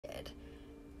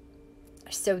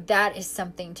So that is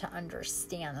something to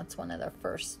understand. That's one of the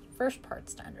first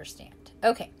parts to understand.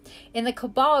 Okay. In the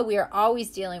Kabbalah, we are always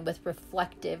dealing with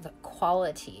reflective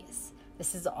qualities.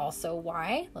 This is also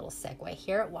why, little segue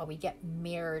here, why we get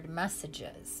mirrored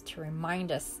messages to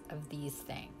remind us of these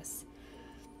things.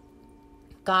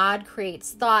 God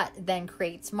creates thought, then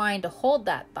creates mind to hold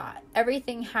that thought.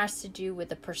 Everything has to do with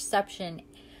the perception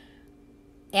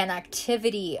and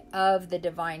activity of the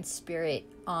divine spirit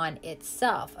on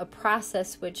itself, a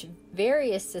process which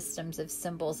various systems of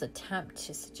symbols attempt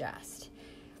to suggest.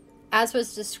 As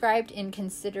was described in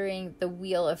Considering the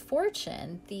Wheel of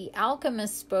Fortune, the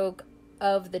alchemist spoke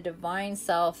of the divine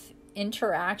self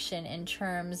interaction in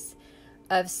terms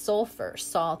of sulfur,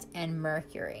 salt, and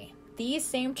mercury. These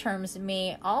same terms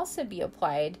may also be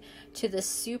applied to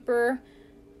the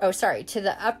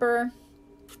upper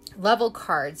level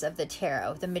cards of the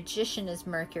tarot. The Magician is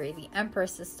Mercury, the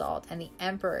Empress is salt, and the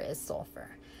Emperor is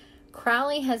sulfur.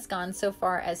 Crowley has gone so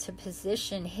far as to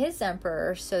position his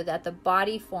Emperor so that the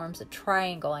body forms a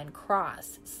triangle and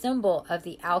cross, symbol of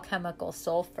the alchemical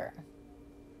sulfur.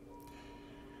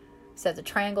 So the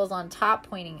triangle's on top,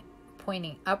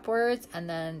 pointing upwards, and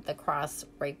then the cross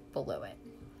right below it.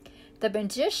 The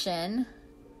Magician,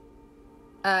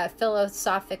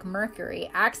 philosophic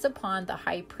Mercury, acts upon the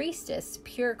High Priestess,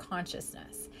 pure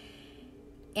consciousness.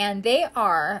 And they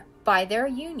are, by their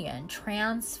union,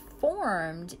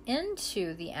 transformed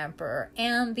into the Emperor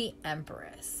and the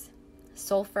Empress.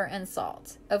 Sulfur and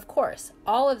salt. Of course,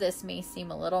 all of this may seem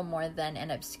a little more than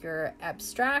an obscure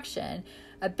abstraction,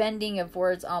 a bending of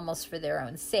words almost for their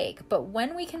own sake. But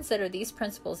when we consider these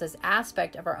principles as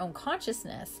aspect of our own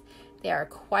consciousness, they are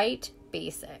quite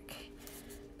basic.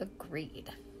 Agreed.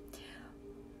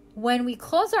 When we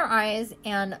close our eyes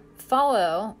and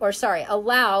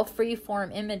allow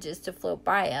free-form images to float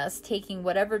by us, taking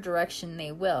whatever direction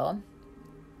they will,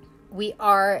 we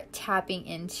are tapping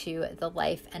into the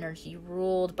life energy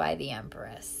ruled by the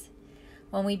Empress.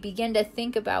 When we begin to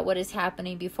think about what is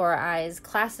happening before our eyes,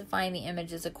 classifying the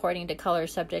images according to color,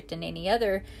 subject, and any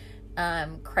other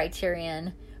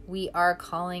criterion, we are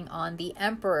calling on the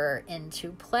Emperor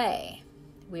into play.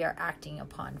 We are acting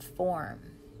upon form.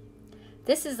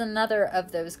 This is another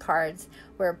of those cards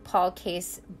where Paul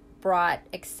Case brought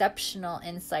exceptional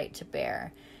insight to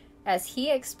bear, as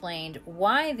he explained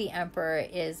why the Emperor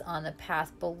is on the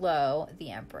path below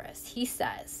the Empress. He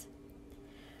says,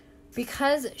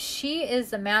 because she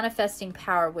is the manifesting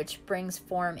power which brings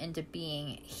form into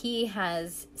being, he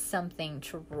has something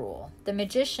to rule. The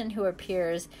Magician who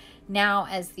appears now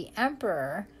as the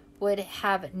Emperor would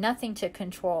have nothing to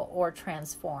control or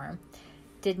transform.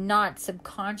 Did not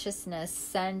subconsciousness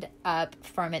send up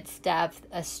from its depth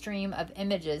a stream of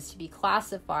images to be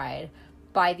classified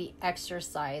by the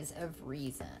exercise of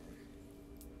reason?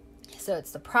 So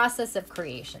it's the process of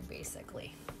creation,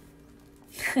 basically.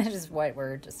 That is what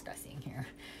we're discussing here.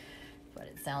 What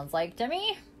it sounds like to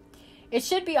me. It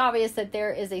should be obvious that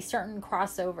there is a certain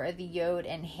crossover of the Yod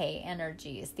and He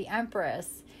energies. The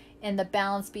Empress in the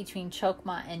balance between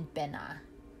Chokmah and Binah.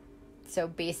 So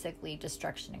basically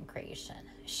destruction and creation.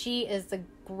 She is the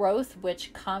growth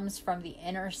which comes from the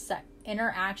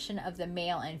interaction of the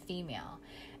male and female,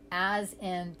 as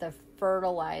in the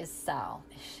fertilized cell.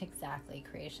 Exactly,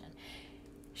 creation.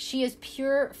 She is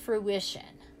pure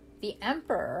fruition. The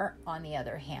Emperor, on the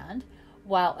other hand,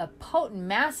 while a potent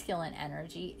masculine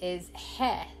energy, is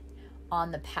He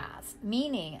on the path,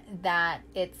 meaning that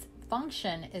its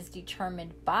function is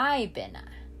determined by Binah.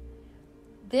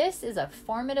 This is a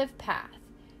formative path.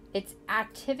 Its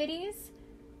activities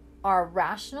are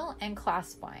rational and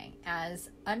classifying, as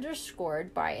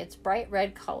underscored by its bright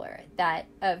red color, that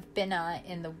of Binah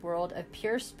in the world of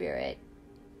pure spirit,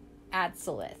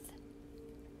 Atzilith.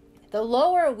 The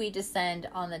lower we descend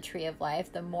on the tree of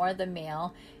life, the more the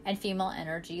male and female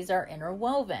energies are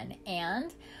interwoven.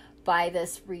 And by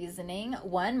this reasoning,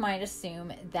 one might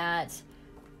assume that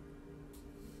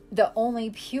the only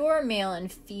pure male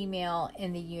and female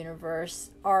in the universe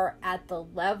are at the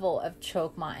level of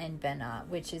Chokmah and Binah,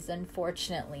 which is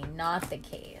unfortunately not the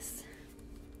case.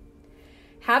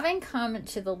 Having come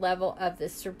to the level of the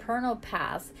supernal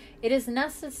paths, it is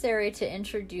necessary to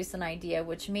introduce an idea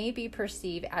which may be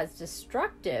perceived as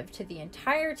destructive to the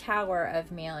entire tower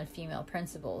of male and female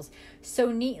principles,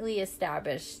 so neatly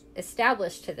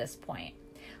established to this point.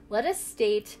 Let us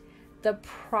state the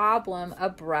problem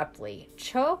abruptly.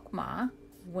 Chokmah,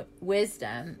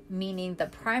 wisdom, meaning the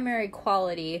primary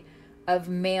quality of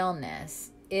maleness,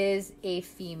 is a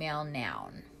female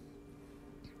noun.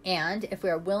 And if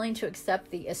we are willing to accept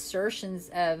the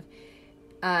assertions of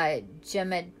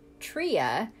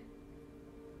gematria,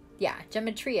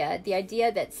 gematria, the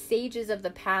idea that sages of the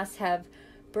past have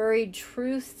buried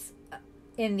truths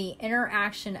in the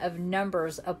interaction of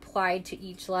numbers applied to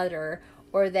each letter,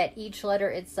 or that each letter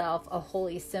itself a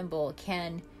holy symbol,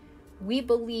 we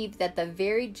believe that the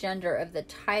very gender of the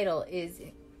title is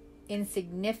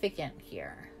insignificant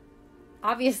here?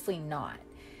 Obviously not.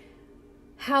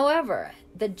 However,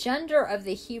 the gender of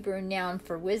the Hebrew noun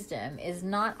for wisdom is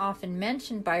not often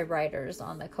mentioned by writers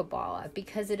on the Kabbalah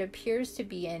because it appears to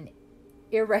be an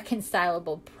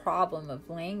irreconcilable problem of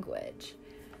language.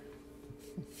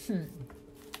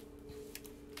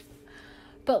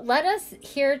 But let us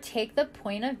here take the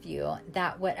point of view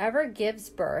that whatever gives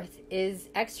birth is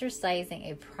exercising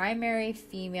a primary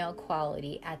female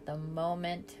quality at the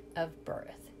moment of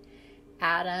birth.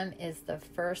 Adam is the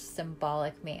first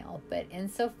symbolic male, but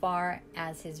insofar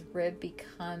as his rib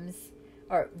became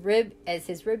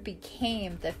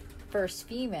the first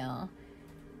female,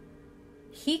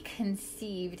 he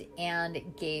conceived and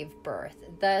gave birth,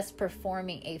 thus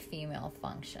performing a female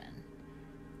function.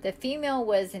 The female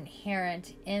was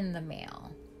inherent in the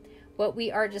male. What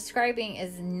we are describing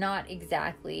is not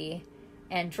exactly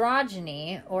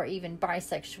androgyny or even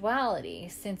bisexuality,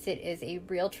 since it is a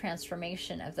real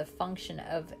transformation of the function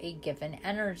of a given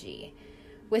energy.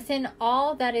 Within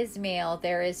all that is male,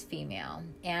 there is female,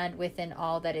 and within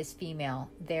all that is female,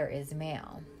 there is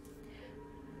male.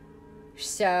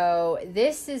 So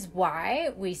this is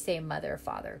why we say Mother,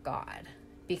 Father, God,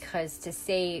 because to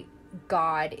say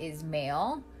God is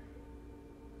male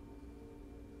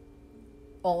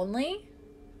only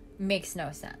makes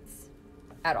no sense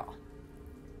at all.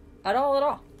 At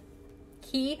all.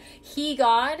 He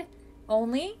God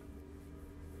only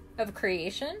of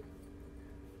creation?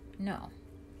 No.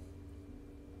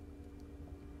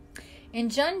 In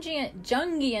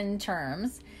Jungian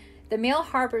terms, the male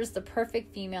harbors the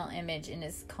perfect female image in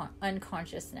his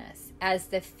unconsciousness, as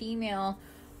the female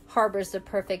harbors the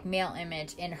perfect male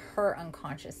image in her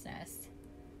unconsciousness.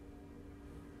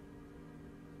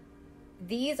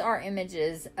 These are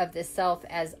images of the self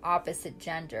as opposite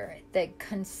gender, the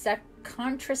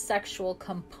contrasexual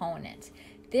component.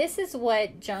 This is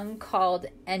what Jung called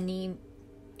anima,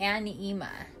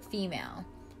 female,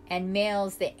 and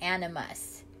males the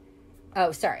animus.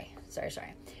 Oh, sorry.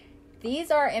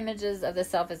 These are images of the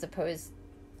self as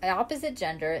opposite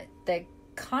gender, the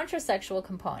contrasexual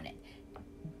component.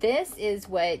 This is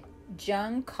what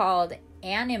Jung called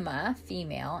anima,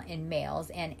 female, in males,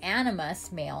 and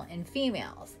animus, male, in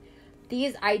females.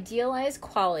 These idealized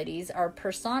qualities are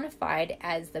personified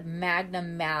as the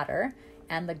magnum mater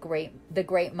and the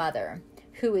great mother,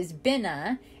 who is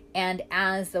Binah, and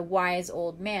as the wise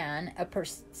old man, a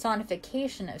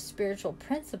personification of spiritual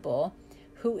principle,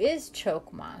 who is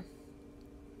Chokmah.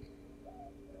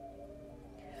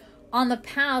 On the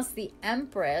paths, the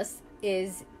empress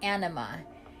is anima,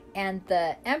 and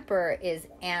the emperor is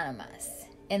animus.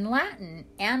 In Latin,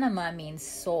 anima means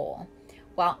soul,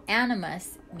 while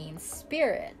animus means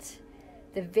spirit.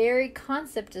 The very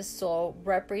concept of soul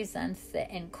represents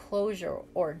the enclosure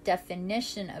or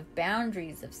definition of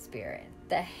boundaries of spirit,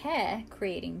 the he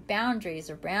creating boundaries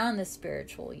around the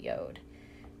spiritual yod.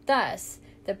 Thus,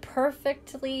 the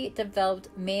perfectly developed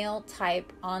male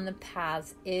type on the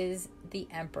paths is the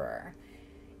emperor,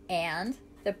 and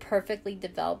the perfectly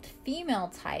developed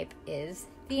female type is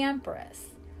the empress.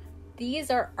 These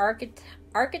are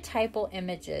archetypal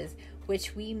images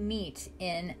which we meet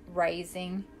in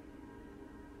rising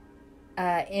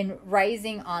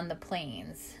on the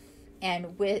plains,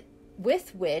 and with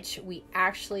which we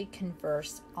actually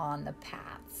converse on the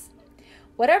paths.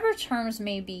 Whatever terms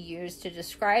may be used to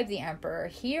describe the emperor,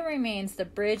 he remains the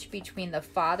bridge between the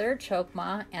father,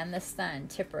 Chokmah, and the son,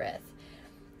 Tiphereth.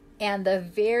 And the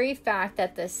very fact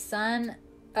that the son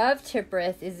of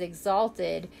Tiphereth is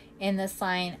exalted in the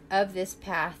sign of this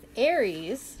path,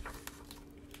 Aries,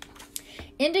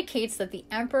 indicates that the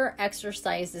emperor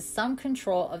exercises some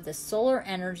control of the solar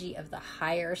energy of the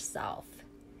higher self.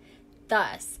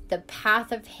 Thus, the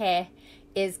path of He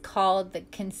is called the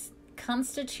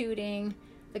constituting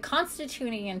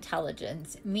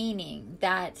intelligence, meaning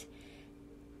that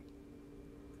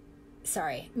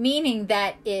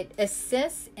it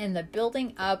assists in the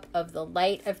building up of the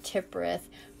light of Tiphereth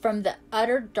from the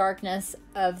utter darkness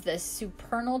of the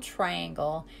supernal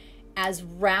triangle, as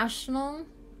rational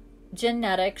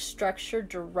genetic structure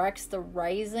directs the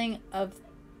rising of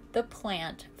the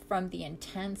plant from the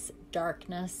intense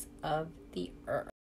darkness of the earth.